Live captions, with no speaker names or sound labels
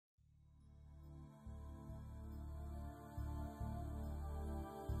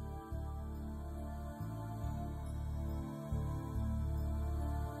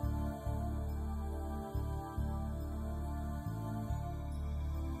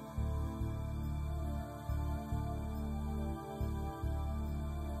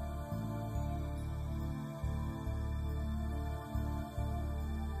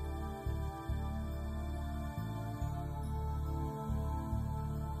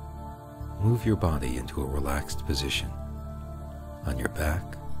move your body into a relaxed position, on your back,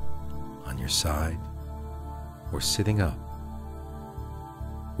 on your side, or sitting up,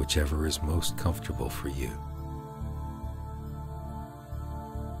 whichever is most comfortable for you.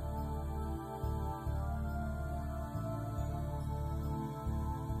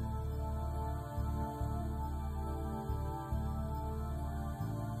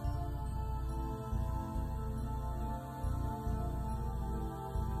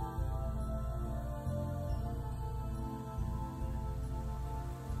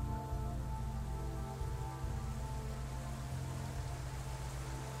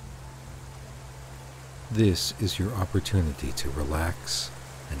 This is your opportunity to relax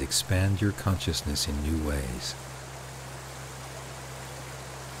and expand your consciousness in new ways.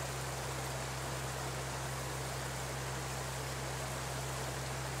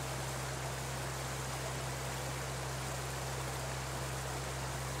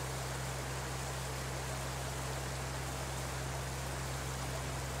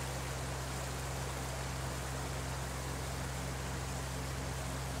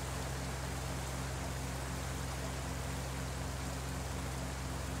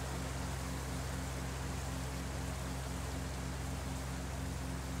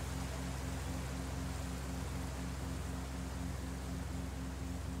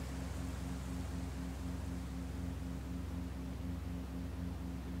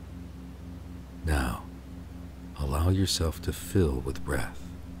 Now, allow yourself to fill with breath,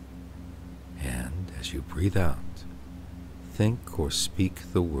 and as you breathe out, think or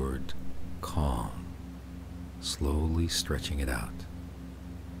speak the word calm, slowly stretching it out,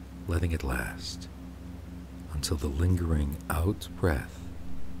 letting it last until the lingering out breath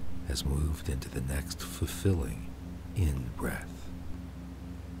has moved into the next fulfilling in breath.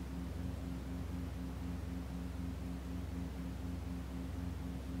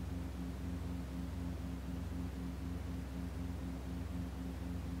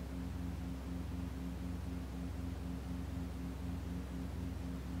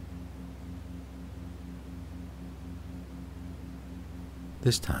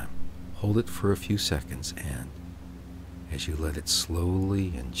 This time, hold it for a few seconds and, as you let it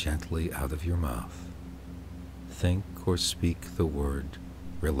slowly and gently out of your mouth, think or speak the word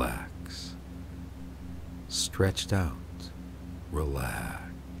relax. Stretched out,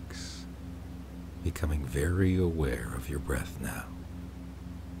 relax, becoming very aware of your breath now.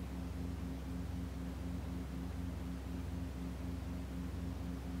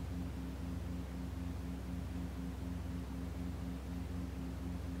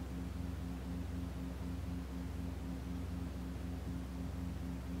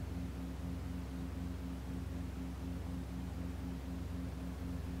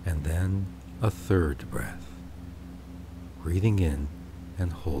 And then a third breath, breathing in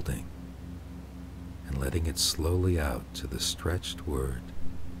and holding, and letting it slowly out to the stretched word,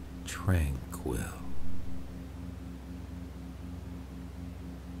 tranquil.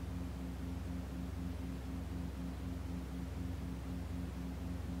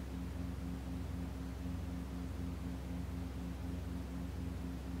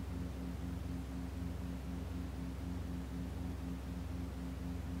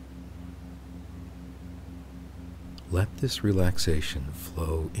 Let this relaxation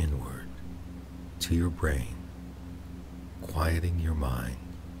flow inward to your brain, quieting your mind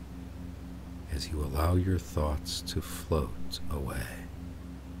as you allow your thoughts to float away.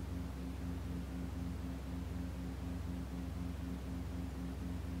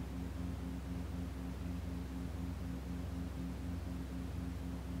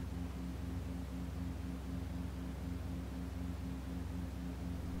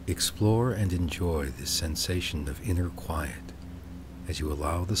 Explore and enjoy this sensation of inner quiet as you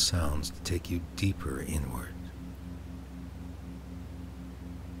allow the sounds to take you deeper inward.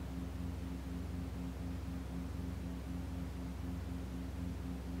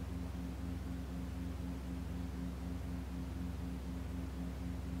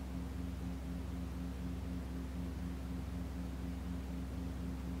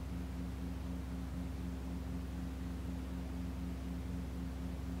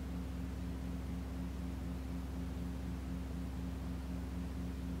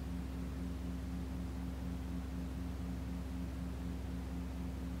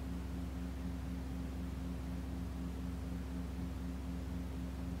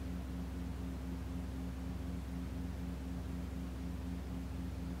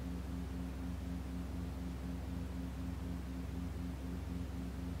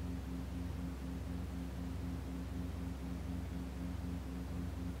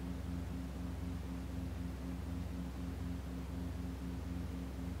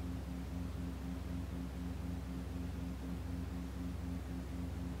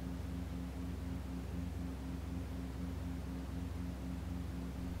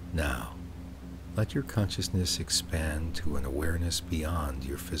 Let your consciousness expand to an awareness beyond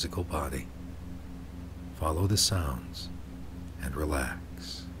your physical body. Follow the sounds and relax.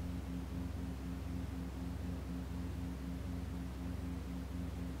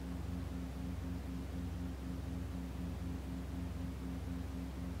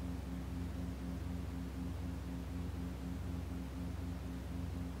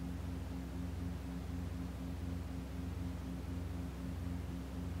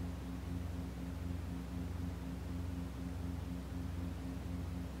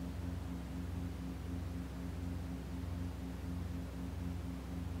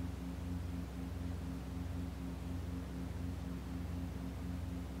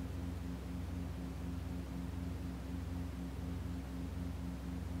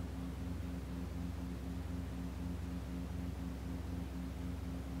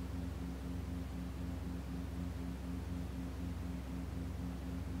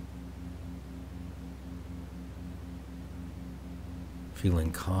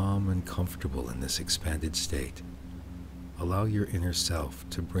 Feeling calm and comfortable in this expanded state, allow your inner self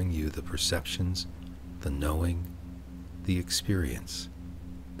to bring you the perceptions, the knowing, the experience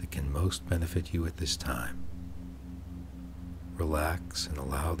that can most benefit you at this time. Relax and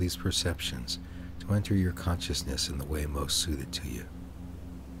allow these perceptions to enter your consciousness in the way most suited to you,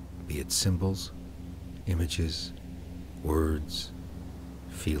 be it symbols, images, words,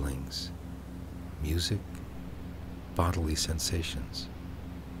 feelings, music, bodily sensations,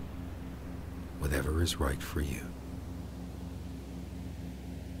 whatever is right for you.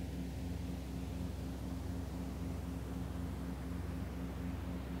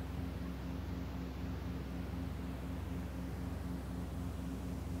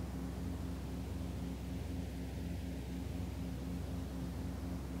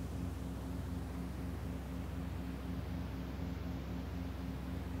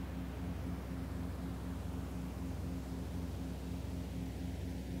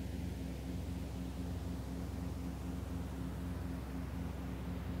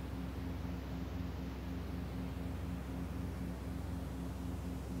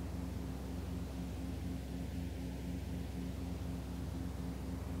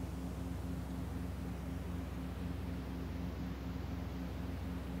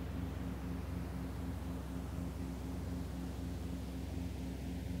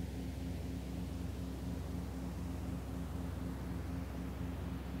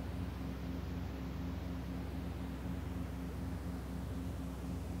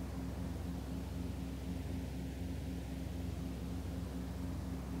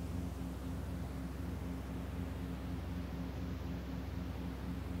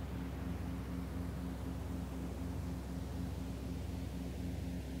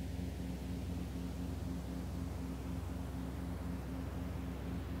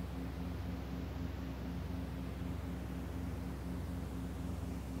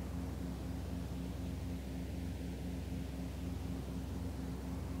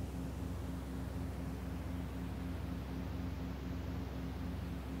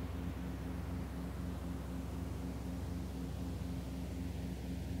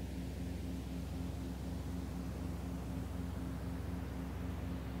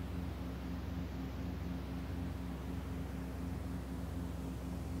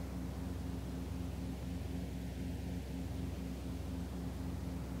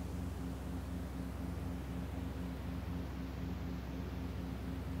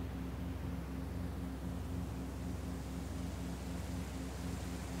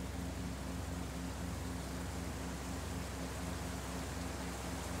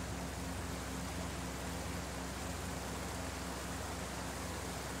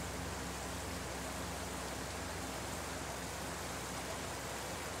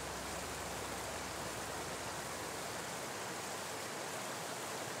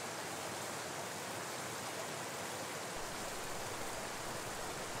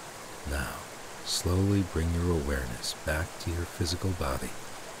 Now, slowly bring your awareness back to your physical body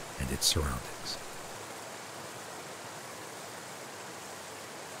and its surroundings.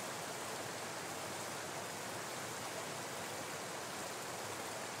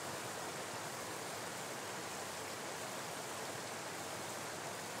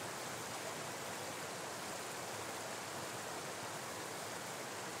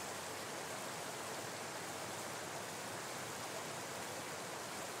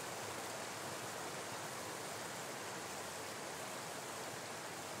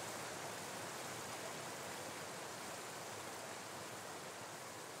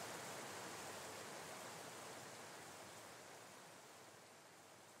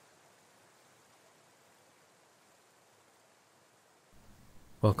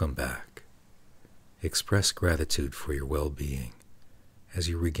 Welcome back. Express gratitude for your well-being as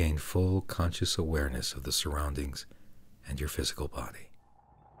you regain full conscious awareness of the surroundings and your physical body.